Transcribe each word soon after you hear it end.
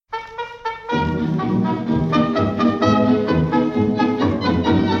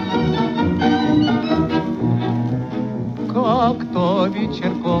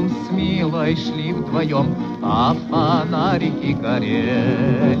дорогой шли вдвоем, а фонарики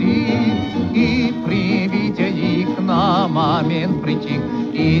горели, и при виде их на момент притих,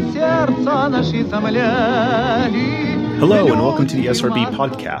 и сердца наши замляли. Hello, and welcome to the SRB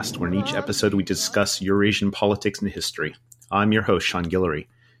podcast, where in each episode we discuss Eurasian politics and history. I'm your host, Sean Guillory.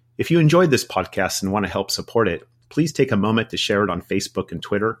 If you enjoyed this podcast and want to help support it, please take a moment to share it on Facebook and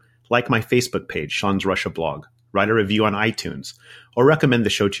Twitter, like my Facebook page, Sean's Russia Blog, write a review on iTunes, or recommend the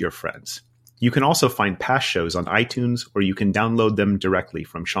show to your friends. You can also find past shows on iTunes, or you can download them directly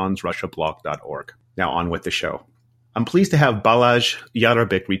from seansrussiablog.org. Now on with the show. I'm pleased to have Balazs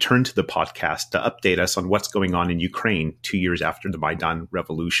Yarobic return to the podcast to update us on what's going on in Ukraine 2 years after the Maidan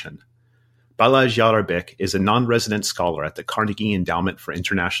Revolution. Balazs Yarobic is a non-resident scholar at the Carnegie Endowment for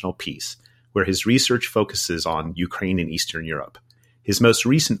International Peace, where his research focuses on Ukraine and Eastern Europe. His most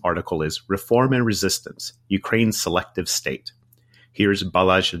recent article is Reform and Resistance, Ukraine's Selective State. Here's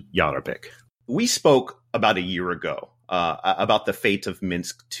Balazs Yarobic. We spoke about a year ago about the fate of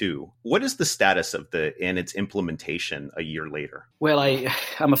Minsk II. What is the status of and its implementation a year later? Well,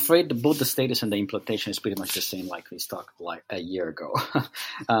 I'm afraid that both the status and the implementation is pretty much the same like we talked like a year ago,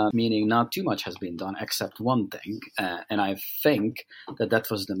 meaning not too much has been done except one thing. And I think that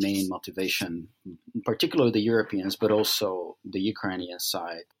was the main motivation, particularly the Europeans, but also the Ukrainian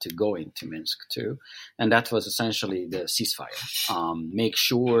side to go into Minsk II. And that was essentially the ceasefire. Make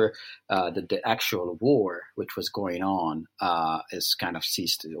sure that the actual war, which was going on, is kind of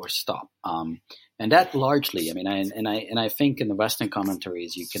ceased or stopped. And that largely, I mean, I think in the Western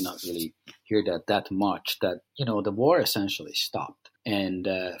commentaries, you cannot really hear that much, that, the war essentially stopped. And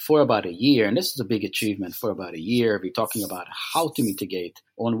for about a year, and this is a big achievement, for about a year, we're talking about how to mitigate,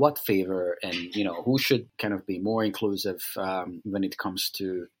 on what favor, and who should kind of be more inclusive when it comes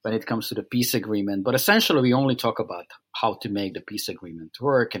to the peace agreement. But essentially, we only talk about how to make the peace agreement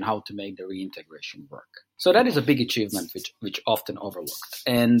work and how to make the reintegration work. So that is a big achievement, which often overlooked.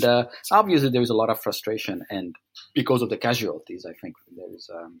 And obviously, there was a lot of frustration, and because of the casualties, I think there is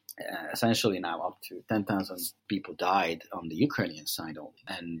essentially now up to 10,000 people died on the Ukrainian side only,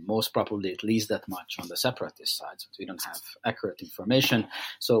 and most probably at least that much on the separatist side, so we don't have accurate information.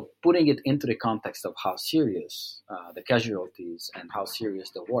 So putting it into the context of how serious the casualties and how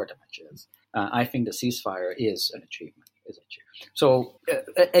serious the war damage is, I think the ceasefire is an achievement. So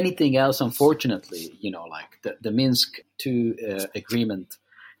anything else, unfortunately, like the Minsk II agreement,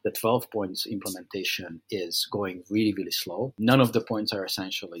 the 12 points implementation is going really, really slow. None of the points are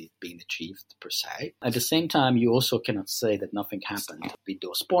essentially being achieved per se. At the same time, you also cannot say that nothing happened with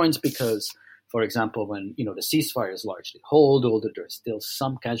those points because, for example, when, the ceasefire is largely hold, although there's still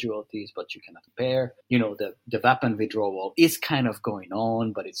some casualties, but you cannot compare. The weapon withdrawal is kind of going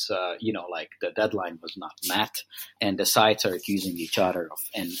on, but it's, like the deadline was not met. And the sides are accusing each other of,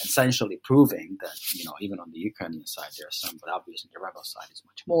 and essentially proving that, even on the Ukrainian side, there are some, but obviously the rebel side is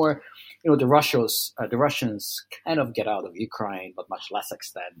much more. The Russians kind of get out of Ukraine, but much less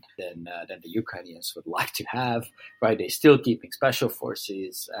extent than the Ukrainians would like to have, right? They're still keeping special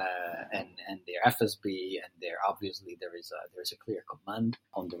forces, and their FSB, and obviously there is a clear command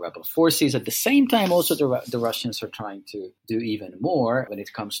on the rebel forces. At the same time, also the Russians are trying to do even more when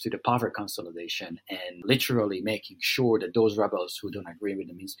it comes to the power consolidation and literally making sure that those rebels who don't agree with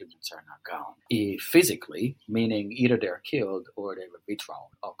the Minsk agreements are not gone. Physically, meaning either they're killed or they were withdrawn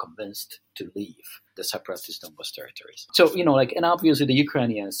or convinced to leave the separatist Donbas territories. So, and obviously the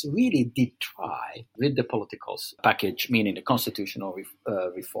Ukrainians really did try with the political package, meaning the constitutional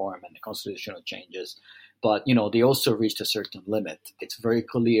reform and the constitutional changes. But, they also reached a certain limit. It's very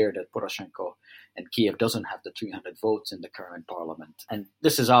clear that Poroshenko and Kiev doesn't have the 300 votes in the current parliament. And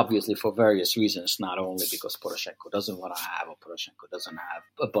this is obviously for various reasons, not only because Poroshenko doesn't want to have or Poroshenko doesn't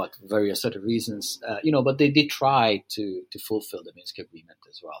have, but various other reasons, but they did try to fulfill the Minsk agreement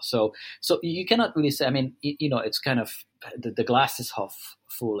as well. So you cannot really say, it's kind of, the glass is half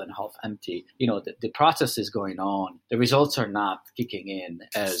full and half empty. The process is going on. The results are not kicking in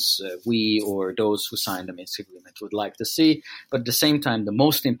as we or those who signed the Minsk agreement would like to see. But at the same time, the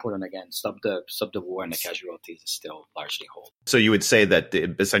most important, again, stop the war and the casualties is still largely hold. So you would say that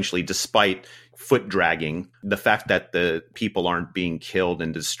essentially, despite foot dragging, the fact that the people aren't being killed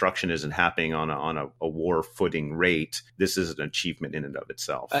and destruction isn't happening on a war footing rate, this is an achievement in and of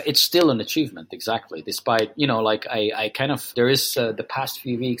itself. It's still an achievement, exactly. Despite, I kind of, there is the past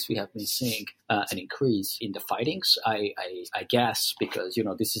few weeks we have been seeing an increase in the fightings. I guess because,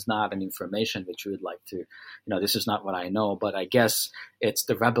 this is not an information which we would like to, this is not what I know, but I guess it's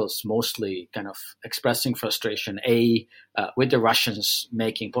the rebels mostly kind of expressing frustration, with the Russians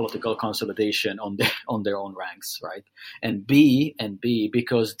making political consolidation on their own ranks, right? And B,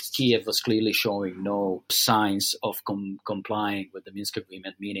 because Kiev was clearly showing no signs of complying with the Minsk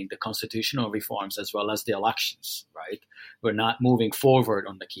agreement, meaning the constitutional reforms as well as the elections, right? We're not moving forward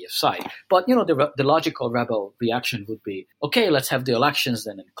on the Kiev side. But, the logical rebel reaction would be, okay, let's have the elections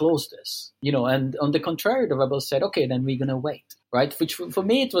then and close this. And on the contrary, the rebels said, okay, then we're going to wait. Right, which for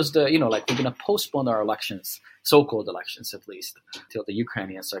me it was we're going to postpone our elections, so-called elections at least, until the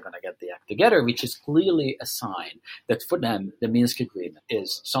Ukrainians are going to get the act together, which is clearly a sign that for them the Minsk agreement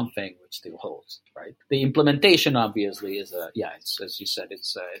is something which still holds. Right, the implementation obviously is it's, as you said,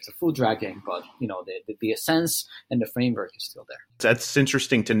 it's a foot dragging, but the essence and the framework is still there. That's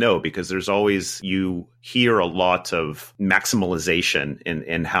interesting to know because there's always, you hear a lot of maximalization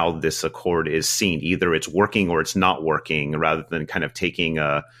in how this accord is seen. Either it's working or it's not working, rather than kind of taking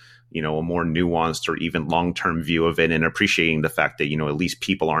a more nuanced or even long-term view of it and appreciating the fact that, at least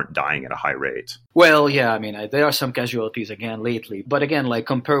people aren't dying at a high rate. Well, yeah, there are some casualties again lately, but again,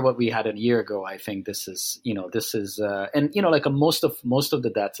 compare what we had a year ago, I think this is most of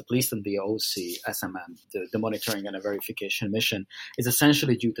the deaths, at least in the OC SMM, the monitoring and verification mission, is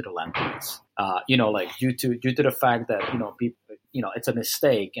essentially due to the landmines. Due to the fact that, people, it's a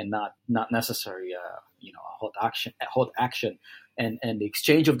mistake and not necessary, a hot action. And the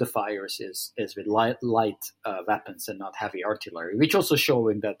exchange of the fires is with light weapons and not heavy artillery, which also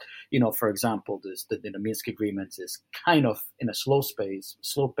showing that, for example, the Minsk agreement is kind of in a slow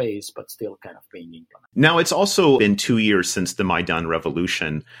pace, but still kind of being implemented. Now, it's also been 2 years since the Maidan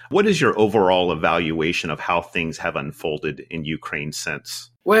Revolution. What is your overall evaluation of how things have unfolded in Ukraine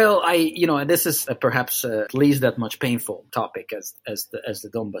since? Well, this is perhaps at least that much painful topic as the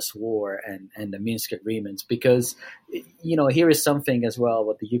Donbas War and the Minsk agreements, because, here is something as well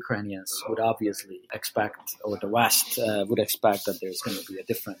what the Ukrainians would obviously expect, or the West would expect, that there's going to be a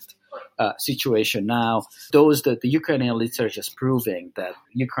different situation now. The Ukrainian elites are just proving that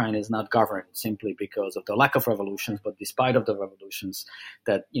Ukraine is not governed simply because of the lack of revolutions, but despite of the revolutions,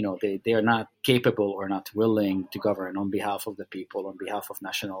 that they are not capable or not willing to govern on behalf of the people, on behalf of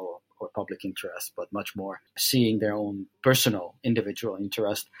national or public interest, but much more seeing their own personal, individual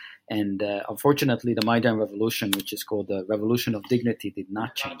interest. And unfortunately, the Maidan Revolution, which is called the Revolution of Dignity, did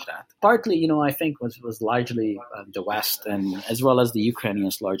not change that. Partly, I think was largely the West, and as well as the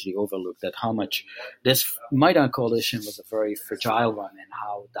Ukrainians largely overlooked that how much this Maidan coalition was a very fragile one and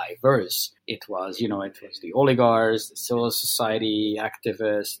how diverse it was. It was the oligarchs, the civil society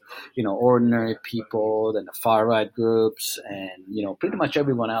activists, ordinary people, then the far-right groups, and, pretty much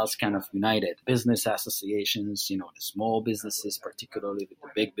everyone else kind of united. Business associations, the small businesses, particularly with the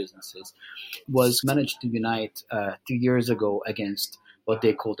big businesses, was managed to unite 2 years ago against what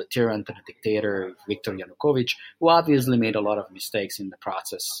they called the tyrant and a dictator, Viktor Yanukovych, who obviously made a lot of mistakes in the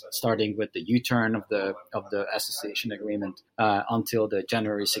process, starting with the U-turn of the association agreement until the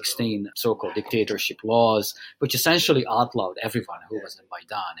January 16 so-called dictatorship laws, which essentially outlawed everyone who was in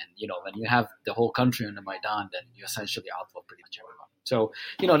Maidan. And, when you have the whole country on the Maidan, then you essentially outlaw pretty much everyone. So,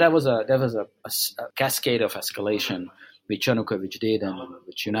 that was a cascade of escalation which Yanukovych did and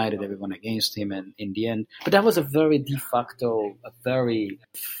which united everyone against him and in the end. But that was a very de facto, a very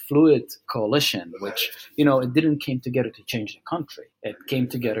fluid coalition, which, it didn't came together to change the country. It came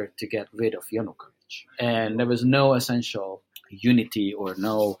together to get rid of Yanukovych. And there was no essential unity or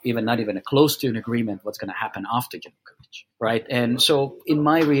not even a close to an agreement what's going to happen after Yanukovych, right? And so in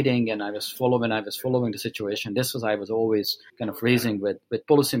my reading, and I was following the situation, I was always kind of raising with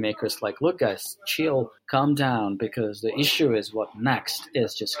policymakers like, look guys, chill, calm down, because the issue is what next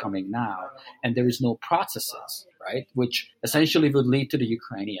is just coming now. And there is no processes, right? Which essentially would lead to the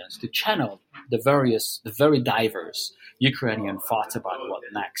Ukrainians to channel the very diverse Ukrainian thoughts about what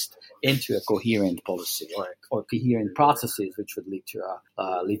next into a coherent policy or coherent processes, which would lead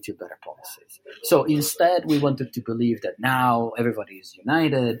to better policies. So instead, we wanted to believe that now everybody is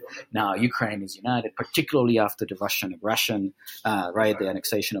united. Now Ukraine is united, particularly after the Russian aggression, right? The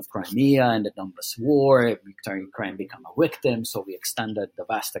annexation of Crimea and the Donbas War. Ukraine became a victim, so the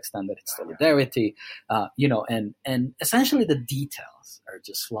West extended its solidarity, and essentially the details. details are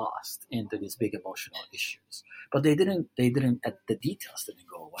just lost into these big emotional issues. But the details didn't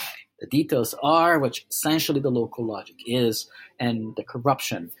go away. The details are what essentially the local logic is, and the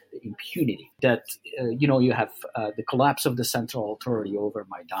corruption, the impunity that, you have the collapse of the central authority over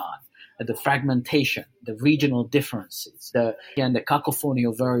Maidan, the fragmentation, the regional differences, the cacophony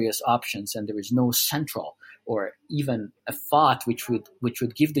of various options, and there is no central or even a thought which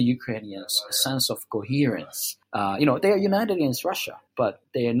would give the Ukrainians a sense of coherence. They are united against Russia, but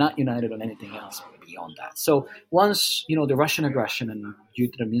they are not united on anything else beyond that. So once, the Russian aggression and due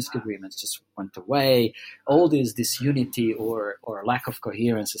to the Minsk agreements just went away, all this disunity or lack of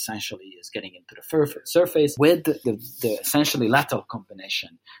coherence essentially is getting into the surface with the essentially lethal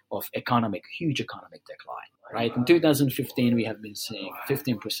combination of huge economic decline. Right? In 2015, we have been seeing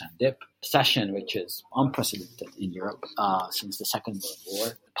 15% dip, recession, which is unprecedented in Europe since the Second World War.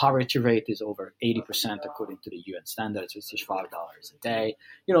 The poverty rate is over 80% according to the UN standards, which is $5 a day.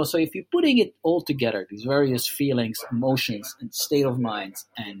 So if you're putting it all together, these various feelings, emotions, and state of minds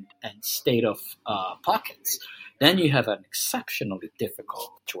and state of pockets, then you have an exceptionally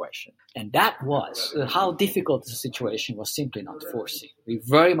difficult situation. And that was how difficult the situation was simply not foreseen. We're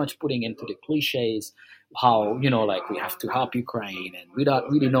very much putting into the cliches how, we have to help Ukraine, and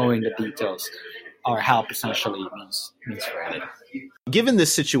without really knowing the details, our help essentially means very little. Given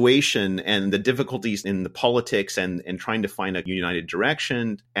this situation and the difficulties in the politics and trying to find a united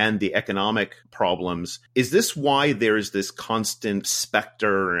direction and the economic problems, is this why there's this constant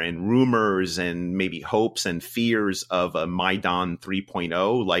specter and rumors and maybe hopes and fears of a Maidan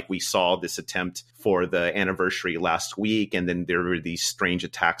 3.0, like we saw this attempt for the anniversary last week, and then there were these strange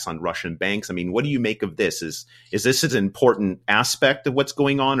attacks on Russian banks? I mean, what do you make of this? Is this an important aspect of what's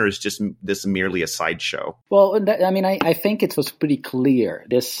going on, or is just this merely a sideshow? Well, I think it was pretty clear,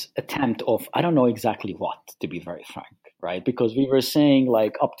 this attempt of, I don't know exactly what, to be very frank, right? Because we were saying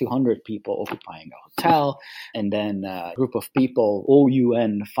up to 100 people occupying a hotel, and then a group of people,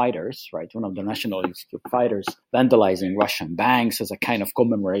 OUN fighters, right? One of the nationalist fighters vandalizing Russian banks as a kind of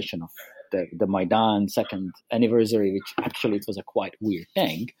commemoration of the Maidan second anniversary, which actually it was a quite weird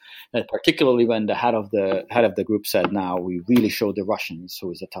thing, particularly when the head of the group said, "Now we really show the Russians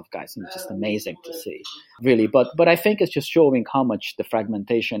who is a tough guy." So it's just amazing to see, really. But I think it's just showing how much the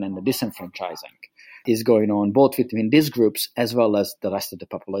fragmentation and the disenfranchising is going on, both between these groups as well as the rest of the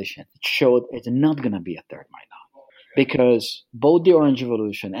population. It showed it's not going to be a third Maidan, because both the Orange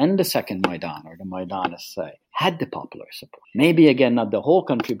Revolution and the second Maidan, or the Maidan as say, had the popular support. Maybe again, not the whole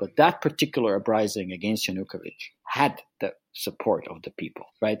country, but that particular uprising against Yanukovych had the support of the people,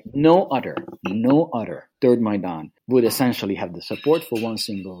 right? No other third Maidan would essentially have the support for one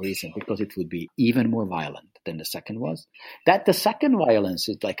single reason, because it would be even more violent than the second was. That the second violence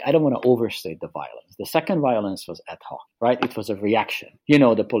is I don't want to overstate the violence. The second violence was ad hoc, right? It was a reaction.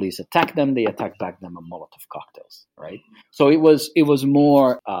 The police attacked them, they attacked back them with Molotov cocktails, right? So it was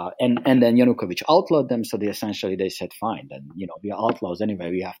more, and then Yanukovych outlawed them, so they said, fine, then, we are outlaws anyway,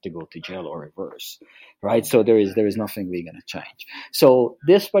 we have to go to jail or reverse, right? So there is nothing we're going to change. So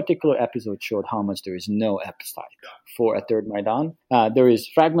this particular episode showed how much there is no appetite for a third Maidan. There is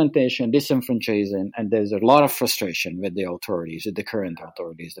fragmentation, disenfranchisement, and there's a lot of frustration with the authorities, with the current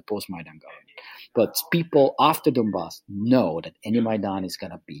authorities, the post-Maidan government. But people after Donbass know that any Maidan is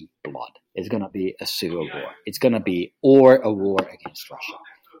going to be blood. It's going to be a civil war. It's going to be a war against Russia.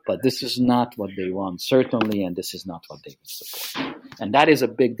 But this is not what they want, certainly, and this is not what they would support. And that is a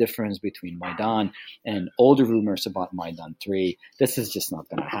big difference between Maidan and all the rumors about Maidan 3. This is just not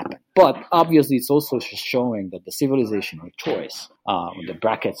going to happen. But obviously, it's also showing that the civilizational choice, the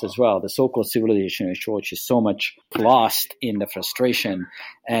brackets as well, the so-called civilizational choice is so much lost in the frustration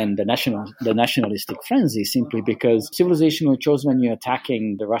and the nationalistic frenzy, simply because civilizational choice when you're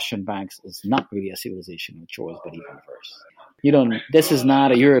attacking the Russian banks is not really a civilizational choice, but even worse. This is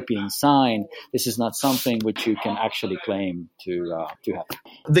not a European sign. This is not something which you can actually claim to have.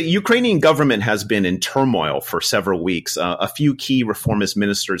 The Ukrainian government has been in turmoil for several weeks. A few key reformist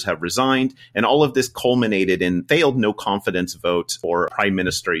ministers have resigned, and all of this culminated in failed no confidence vote for Prime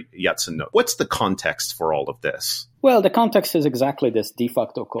Minister Yatsenyuk. What's the context for all of this? Well, the context is exactly this de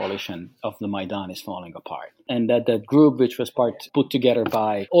facto coalition of the Maidan is falling apart. And that group, which was put together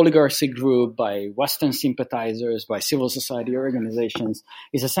by oligarchy group, by Western sympathizers, by civil society organizations,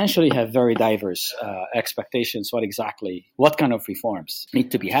 is essentially have very diverse expectations what kind of reforms need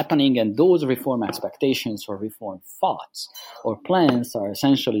to be happening. And those reform expectations or reform thoughts or plans are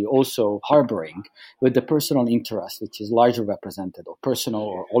essentially also harboring with the personal interest, which is largely represented, or personal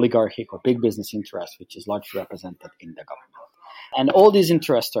or oligarchic or big business interest, which is largely represented in the government. And all these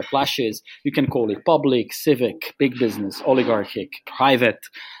interests are clashes. You can call it public, civic, big business, oligarchic, private,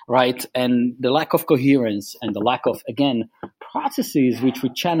 right? And the lack of coherence and the lack of, again, processes which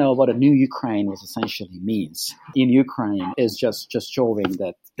would channel what a new Ukraine is essentially means in Ukraine is just showing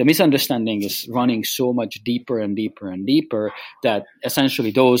that the misunderstanding is running so much deeper and deeper and deeper that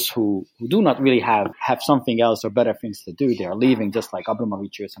essentially those who do not really have something else or better things to do, they are leaving, just like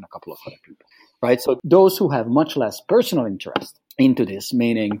Abramovich and a couple of other people, right? So those who have much less personal interest into this,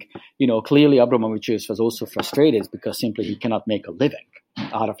 meaning, clearly Abramovich was also frustrated because simply he cannot make a living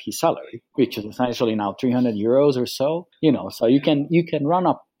out of his salary, which is essentially now 300 euros or so, so you can run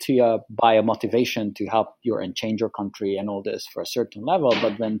up to buy a motivation to help and change your country and all this for a certain level.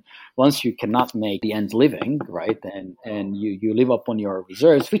 But then once you cannot make the end living, right, and you live up on your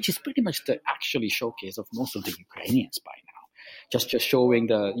reserves, which is pretty much the actually showcase of most of the Ukrainians by now. Just showing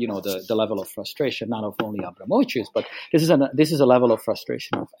the level of frustration, not of only Abramovich's, but this is a level of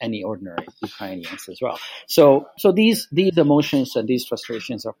frustration of any ordinary Ukrainians as well. So these emotions and these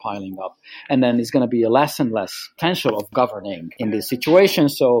frustrations are piling up, and then it's going to be a less and less potential of governing in this situation.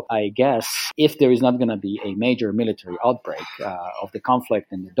 So I guess if there is not going to be a major military outbreak of the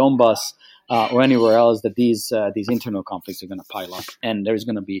conflict in the Donbass, or anywhere else, that these internal conflicts are going to pile up, and there's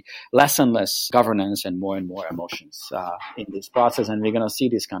going to be less and less governance and more emotions in this process, and we're going to see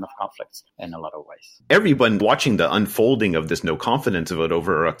these kind of conflicts in a lot of ways. Everyone watching the unfolding of this no confidence vote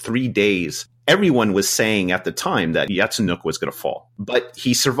over 3 days, everyone was saying at the time that Yatsenyuk was going to fall, but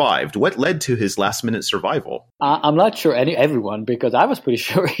he survived. What led to his last-minute survival? I'm not sure everyone, because I was pretty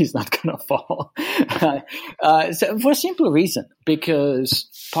sure he's not going to fall. So for a simple reason, because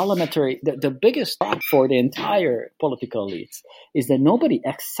the biggest threat for the entire political elites is that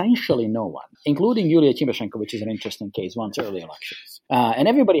essentially no one, including Yulia Tymoshenko, which is an interesting case, wants early elections. And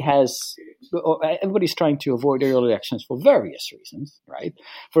everybody's trying to avoid early elections for various reasons, right?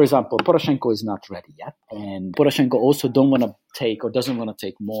 For example, Poroshenko is not ready yet, and Poroshenko also doesn't want to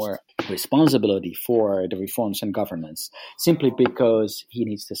take more responsibility for the reforms and governance simply because he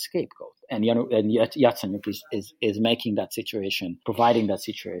needs the scapegoat. And Yatsenyuk is making that situation, providing that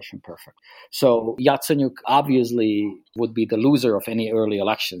situation perfect. So Yatsenyuk obviously would be the loser of any early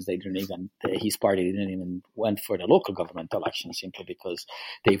elections. His party didn't even went for the local government elections simply because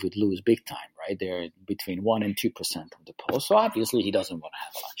they would lose big time, right? They're between 1% and 2% of the polls. So obviously he doesn't want to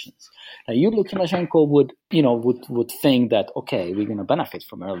have elections. Now Yulia Tymoshenko would think that, okay, we're going to benefit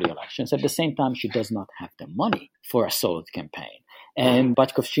from early elections. At the same time, she does not have the money for a solid campaign. And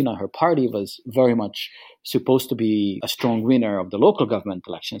Batkovshchina, her party, was very much supposed to be a strong winner of the local government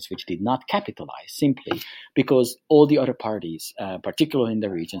elections, which did not capitalize simply because all the other parties, particularly in the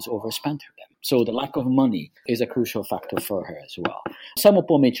regions, overspent her. So the lack of money is a crucial factor for her as well.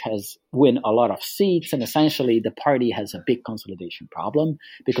 Samopomych has won a lot of seats, and essentially the party has a big consolidation problem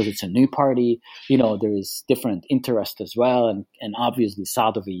because it's a new party. There is different interest as well, and obviously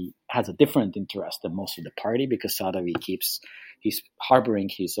Sadovy has a different interest than most of the party because Sadovy he's harboring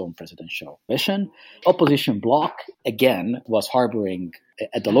his own presidential vision. Opposition bloc, again, was harboring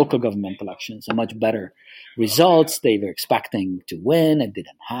at the local government elections a much better results. They were expecting to win. It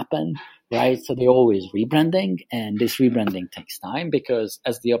didn't happen, right? So they're always rebranding, and this rebranding takes time because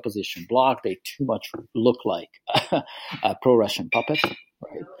as the opposition bloc, they too much look like a pro-Russian puppet.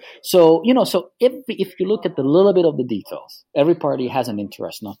 Right. So, if you look at a little bit of the details, every party has an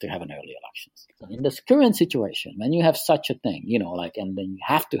interest not to have an early elections. In this current situation, when you have such a thing, and then you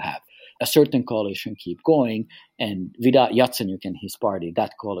have to have a certain coalition keep going, and without Yatsenyuk and his party,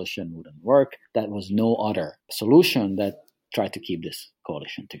 that coalition wouldn't work. That was no other solution that tried to keep this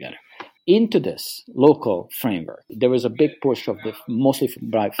coalition together. Into this local framework, there was a big push mostly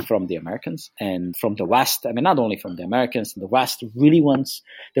from the Americans and from the West. I mean, not only from the Americans, the West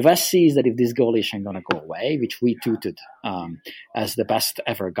the West sees that if this coalition is going to go away, which we touted as the best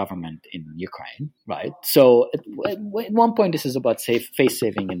ever government in Ukraine, right? So at one point, this is about face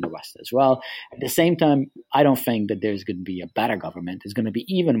saving in the West as well. At the same time, I don't think that there's going to be a better government. It's going to be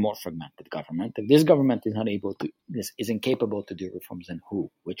even more fragmented government. If this government is incapable to do reforms, then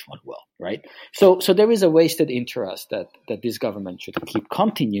which one will? Right. So there is a wasted interest that this government should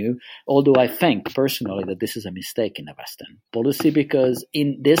continue, although I think personally that this is a mistake in the Western policy because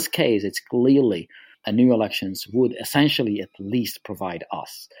in this case, it's clearly a new elections would essentially at least provide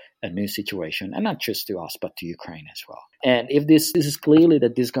us a new situation, and not just to us, but to Ukraine as well. And if this is clearly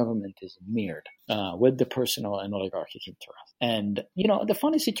that this government is mirrored with the personal and oligarchic interest. And, the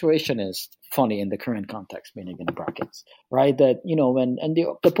funny situation is funny in the current context, meaning in the brackets, right? That, when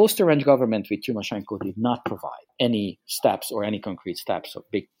the post-Orange government with Tymoshenko did not provide any steps or any concrete steps or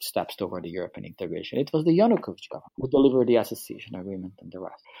big steps toward the European integration. It was the Yanukovych government who delivered the association agreement and the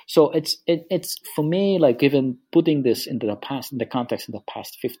rest. So it's for me, like, given putting this into the past, in the context of the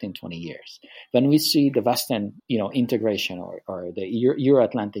past 15, 20 years, when we see the Western, integration or the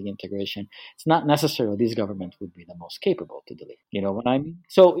Euro-Atlantic integration, it's not necessarily this government would be the most capable to deliver. You know what I mean?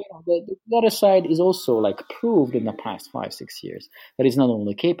 So, the other side is also like proved in the past 5-6 years that it's not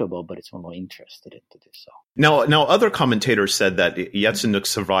only capable, but it's also interested in to do so. Now, other commentators said that Yatsenuk's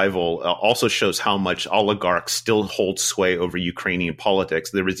survival also shows how much oligarchs still hold sway over Ukrainian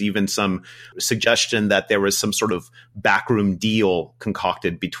politics. There was even some suggestion that there was some sort of backroom deal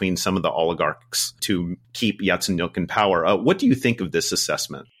concocted between some of the oligarchs to keep Yatsenuk in power. What do you think of this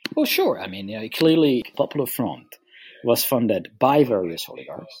assessment? Well, sure. I mean, clearly, Popular Front was funded by various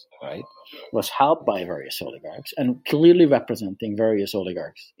oligarchs, right? Was helped by various oligarchs and clearly representing various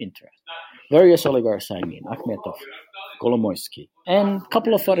oligarchs' interests. Various oligarchs, I mean, Akhmetov, Kolomoisky, and a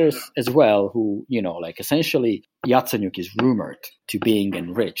couple of others as well who, essentially Yatsenyuk is rumored to being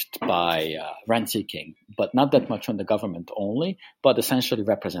enriched by rent-seeking, but not that much on the government only, but essentially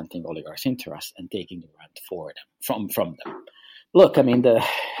representing oligarchs' interests and taking the rent for them, from them. Look, I mean, the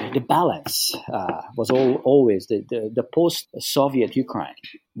balance was always the post-Soviet Ukraine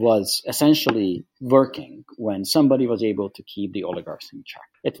was essentially working when somebody was able to keep the oligarchs in check.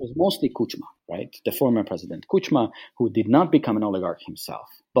 It was mostly Kuchma, right? The former president Kuchma, who did not become an oligarch himself,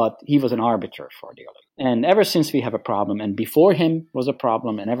 but he was an arbiter for the oligarchs. And ever since we have a problem, and before him was a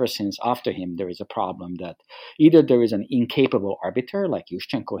problem, and ever since after him there is a problem that either there is an incapable arbiter like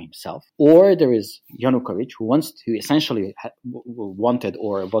Yushchenko himself, or there is Yanukovych who essentially wanted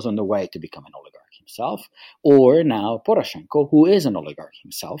or was on the way to become an oligarch himself, or now Poroshenko, who is an oligarch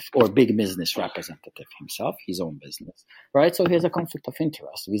himself, or big business representative himself, his own business, right? So he has a conflict of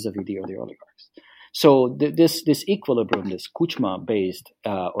interest vis-a-vis the other oligarchs. So this equilibrium, this Kuchma-based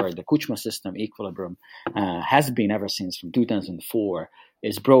or the Kuchma system equilibrium, has been ever since from 2004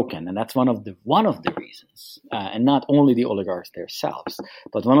 is broken, and that's one of the reasons, and not only the oligarchs themselves,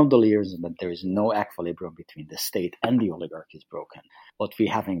 but one of the reasons that there is no equilibrium between the state and the oligarch is broken. But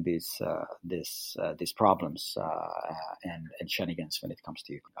we're having these problems and shenanigans when it comes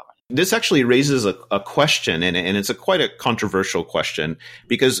to Ukraine government. This actually raises a question, and it's quite a controversial question,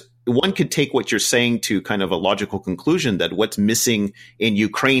 because one could take what you're saying to kind of a logical conclusion that what's missing in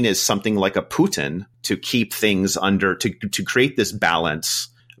Ukraine is something like a Putin to keep things to create this balance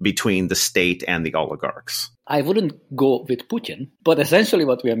between the state and the oligarchs. I wouldn't go with Putin, but essentially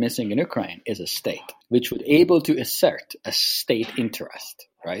what we are missing in Ukraine is a state which would able to assert a state interest,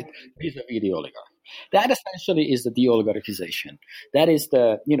 right, vis-a-vis the oligarch. That essentially is the de-oligarchization. That is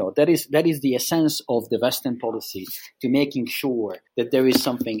the essence of the Western policy to making sure that there is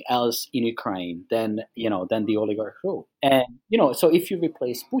something else in Ukraine than the oligarch rule. And so if you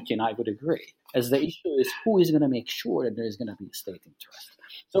replace Putin, I would agree. As the issue is who is going to make sure that there is going to be a state interest.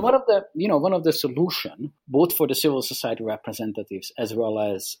 So one of the solution, both for the civil society representatives as well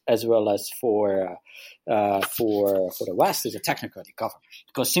as for the West, is a technocratic government.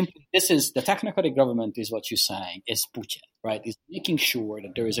 Because simply the technocratic government is what you're saying is Putin, right? Is making sure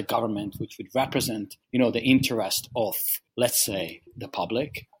that there is a government which would represent, the interest of, let's say, the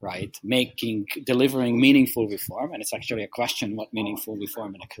public, right? Delivering meaningful reform. And it's actually a question what meaningful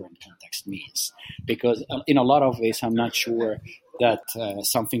reform in the current context means. Because in a lot of ways, I'm not sure that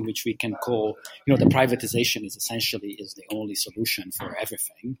something which we can call, the privatization is the only solution for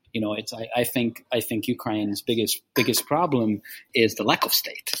everything. I think Ukraine's biggest problem is the lack of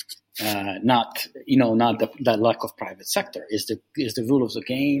state. Not the lack of private sector is the rule of the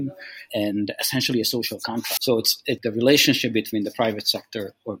game and essentially a social contract. So it's the relationship between the private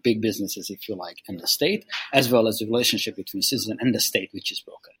sector or big businesses, if you like, and the state, as well as the relationship between citizen and the state, which is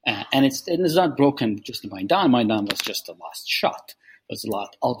broken. And it's not broken just by Maidan. Maidan was just the last shot. It was the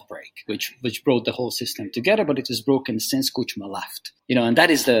last outbreak, which brought the whole system together, but it is broken since Kuchma left. And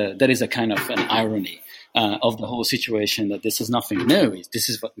that is a kind of an irony of the whole situation, that this is nothing new. This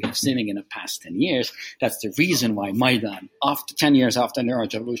is what we have seen in the past 10 years. That's the reason why Maidan, after 10 years after the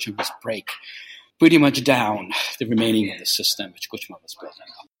Orange Revolution, was break pretty much down the remaining of the system which Kuchma was building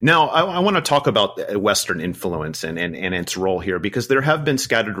up. Now, I want to talk about Western influence and its role here, because there have been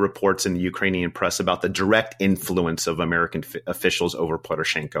scattered reports in the Ukrainian press about the direct influence of American officials over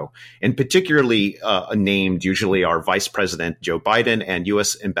Poroshenko, and particularly named usually are Vice President Joe Biden and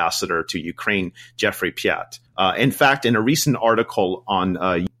U.S. Ambassador to Ukraine, Jeffrey Piat. In fact, in a recent article on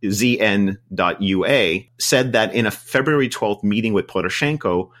ZN.UA, said that in a February 12th meeting with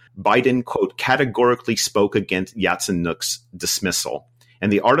Poroshenko, Biden, quote, categorically spoke against Yatsenuk's dismissal.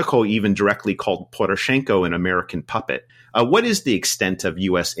 And the article even directly called Poroshenko an American puppet. What is the extent of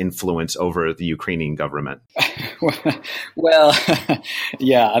U.S. influence over the Ukrainian government? Well,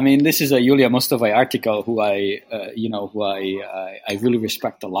 yeah, I mean, this is a Yulia Mostovai article who I really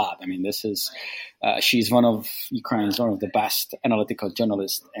respect a lot. I mean, this is she's one of Ukraine's one of the best analytical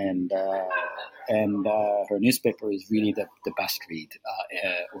journalists, and her newspaper is really the best read,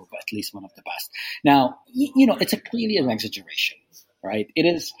 or at least one of the best. Now, it's clearly an exaggeration. Right. It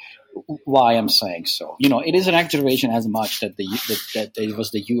is why I'm saying so. It is an exaggeration as much that that it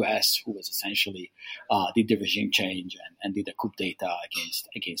was the U.S. who was essentially did the regime change and did the coup d'etat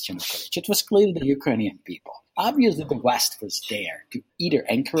against Yanukovych. It was clearly the Ukrainian people. Obviously, the West was there to either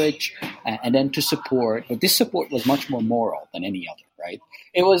encourage and then to support, but this support was much more moral than any other. Right?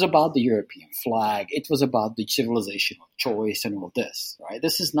 It was about the European flag. It was about the civilization of choice and all this. Right?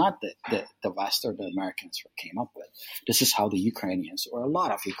 This is not the West or the Americans came up with. This is how the Ukrainians, or a lot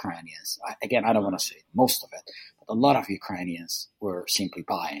of Ukrainians, again, I don't want to say most of it, but a lot of Ukrainians were simply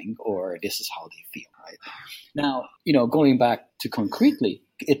buying, or this is how they feel. Right? Now, going back to concretely,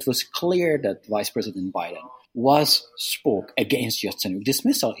 it was clear that Vice President Biden spoke against Yatsenuk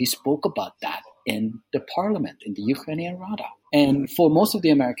dismissal. He spoke about that in the parliament, in the Ukrainian Rada. And for most of the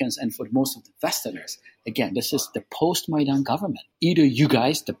Americans and for most of the Westerners, again, this is the post-Maidan government. Either you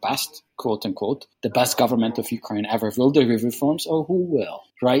guys, the best, quote unquote, the best government of Ukraine ever will do reforms, or who will,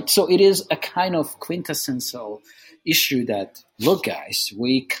 right? So it is a kind of quintessential issue that, look, guys,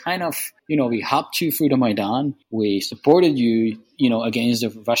 we kind of, we helped you through the Maidan. We supported you, against the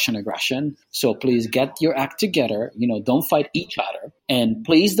Russian aggression. So please get your act together. Don't fight each other. And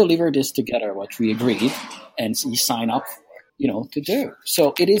please deliver this together, what we agreed, and you sign up for, to do.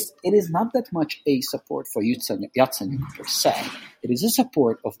 So it is not that much a support for Yatsenyuk per se. It is a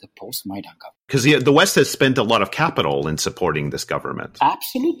support of the post-Maidan government. Because the West has spent a lot of capital in supporting this government.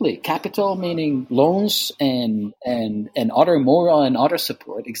 Absolutely. Capital meaning loans and other moral and other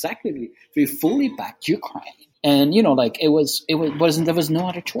support. Exactly. We fully backed Ukraine. And, there was no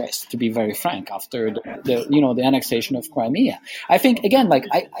other choice, to be very frank, after the annexation of Crimea. I think, again, I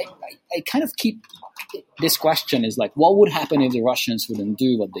kind of keep this question is what would happen if the Russians wouldn't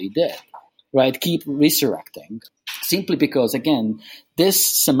do what they did, right? Keep resurrecting, simply because, again,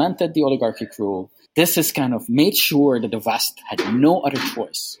 this cemented the oligarchic rule. This has kind of made sure that the West had no other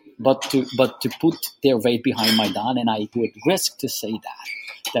choice but to put their weight behind Maidan. And I would risk to say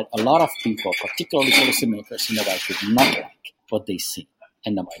that a lot of people, particularly policymakers in the West, did not like what they see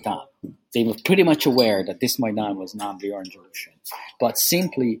in the Maidan. They were pretty much aware that this Maidan was not the Orange Revolution, but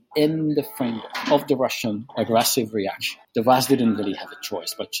simply in the framework of the Russian aggressive reaction. The West didn't really have a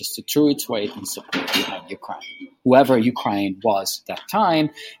choice, but just to throw its weight and support behind Ukraine, whoever Ukraine was at that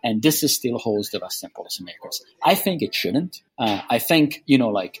time, and this is still holds the Western policymakers. I think it shouldn't. I think,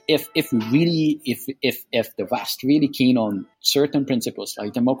 if the West really keen on certain principles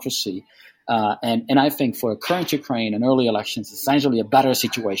like democracy, and I think for current Ukraine and early elections, essentially a better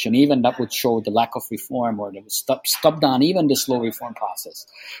situation, even that would show the lack of reform, or that would stop down even the slow reform process.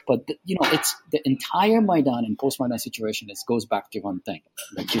 But, it's the entire Maidan and post-Maidan situation. It goes back to one thing: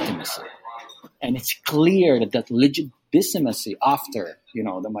 legitimacy. And it's clear that legitimacy after,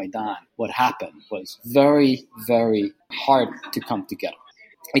 the Maidan, what happened was very, very hard to come together.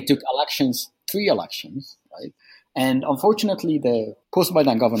 It took 3 elections, right? And unfortunately, the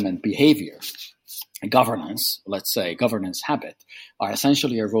post-Maidan government behavior, governance habit, are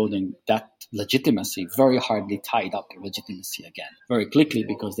essentially eroding that legitimacy, very hardly tied up to legitimacy again, very quickly,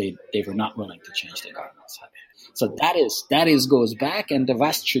 because they were not willing to change the governance habit. So that goes back, and the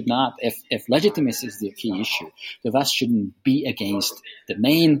West should not, if legitimacy is the key issue, the West shouldn't be against the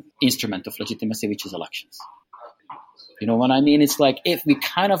main instrument of legitimacy, which is elections. You know what I mean? It's if we're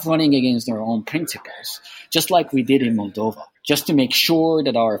kind of running against our own principles, just like we did in Moldova, just to make sure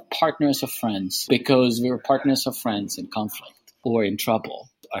that our partners or friends, because we were partners or friends in conflict or in trouble,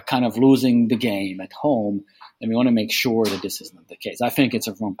 are kind of losing the game at home, and we want to make sure that this is not the case. I think it's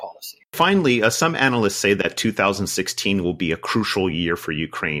a wrong policy. Finally, some analysts say that 2016 will be a crucial year for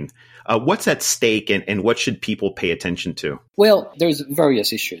Ukraine. What's at stake, and what should people pay attention to? Well, there's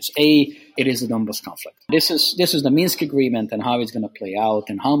various issues. it is the Donbas conflict. This is the Minsk agreement and how it's going to play out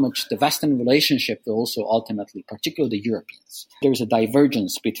and how much the Western relationship will also ultimately, particularly the Europeans. There is a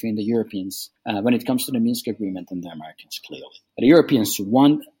divergence between the Europeans when it comes to the Minsk agreement and the Americans, clearly. The Europeans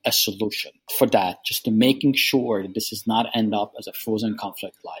want a solution for that, just to making sure that this does not end up as a frozen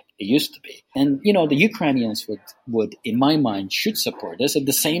conflict like it used to be. And, the Ukrainians would, in my mind, should support this. At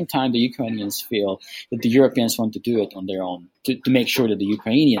the same time, the Ukrainians feel that the Europeans want to do it on their own to make sure that the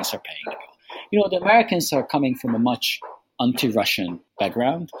Ukrainians are paying the bill. The Americans are coming from a much anti-Russian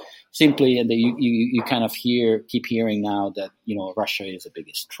background. Simply, and you kind of keep hearing now that, Russia is the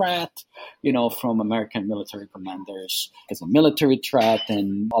biggest threat, from American military commanders as a military threat,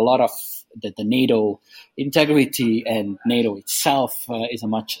 and a lot of the NATO integrity and NATO itself is a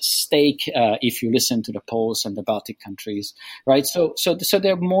much at stake if you listen to the Poles and the Baltic countries, right? So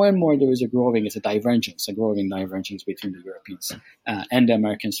there more and more there is a growing divergence between the Europeans and the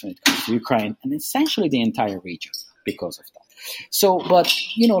Americans when it comes to Ukraine and essentially the entire region because of that. So, but,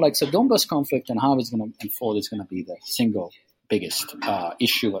 so Donbas conflict and how it's going to unfold is going to be the single biggest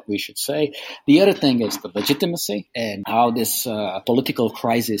issue, what we should say. The other thing is the legitimacy and how this political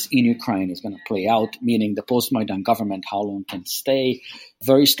crisis in Ukraine is going to play out, meaning the post-Maidan government, how long can stay,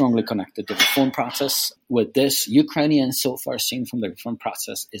 very strongly connected to the reform process. With this, Ukrainians so far seen from the reform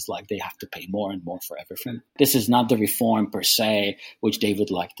process is like they have to pay more and more for everything. This is not the reform per se, which they would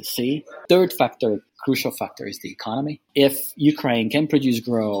like to see. Third factor, crucial factor, is the economy. If Ukraine can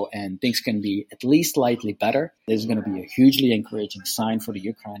grow, and things can be at least slightly better, there's going to be a hugely encouraging sign for the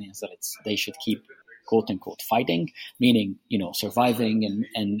Ukrainians that they should keep quote-unquote fighting, meaning, surviving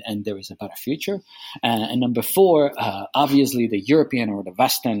and there is a better future. And number 4, obviously the European or the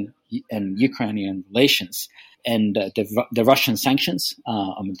Western and Ukrainian relations and the Russian sanctions,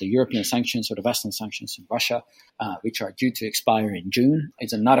 the European sanctions or the Western sanctions in Russia, which are due to expire in June,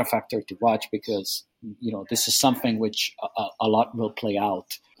 is another factor to watch because, this is something which a lot will play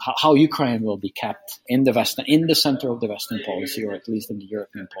out. How Ukraine will be kept in the center of the Western policy, or at least in the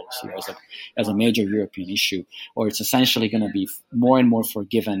European policy, as a major European issue, or it's essentially going to be more and more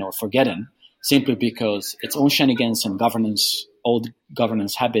forgiven or forgotten, simply because its own shenanigans and old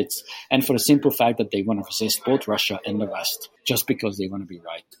governance habits, and for the simple fact that they want to resist both Russia and the West, just because they want to be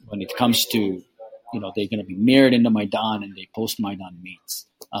right. When it comes to, they're going to be mirrored in the Maidan and the post-Maidan meets.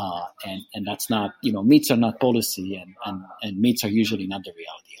 And that's not, meets are not policy, and meets are usually not the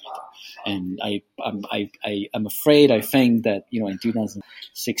reality either. And I'm afraid, I think that, in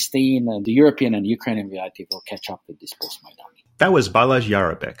 2016, the European and Ukrainian reality will catch up with this post-Maidan. That was Balázs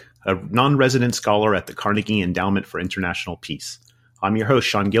Jarabek, a non-resident scholar at the Carnegie Endowment for International Peace. I'm your host,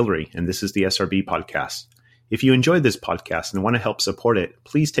 Sean Guillory, and this is the SRB Podcast. If you enjoyed this podcast and want to help support it,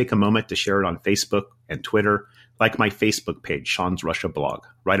 please take a moment to share it on Facebook and Twitter, like my Facebook page, Sean's Russia Blog,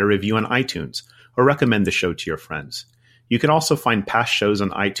 write a review on iTunes, or recommend the show to your friends. You can also find past shows on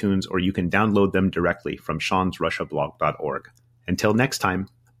iTunes, or you can download them directly from seansrussiablog.org. Until next time,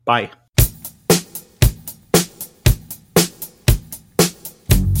 bye.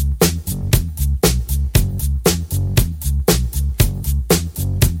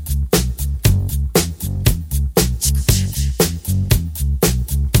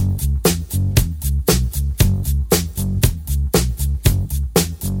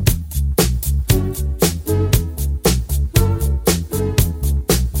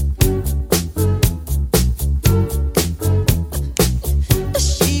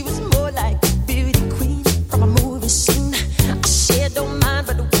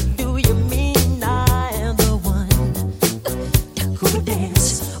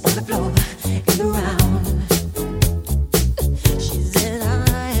 Dance on the floor in the round.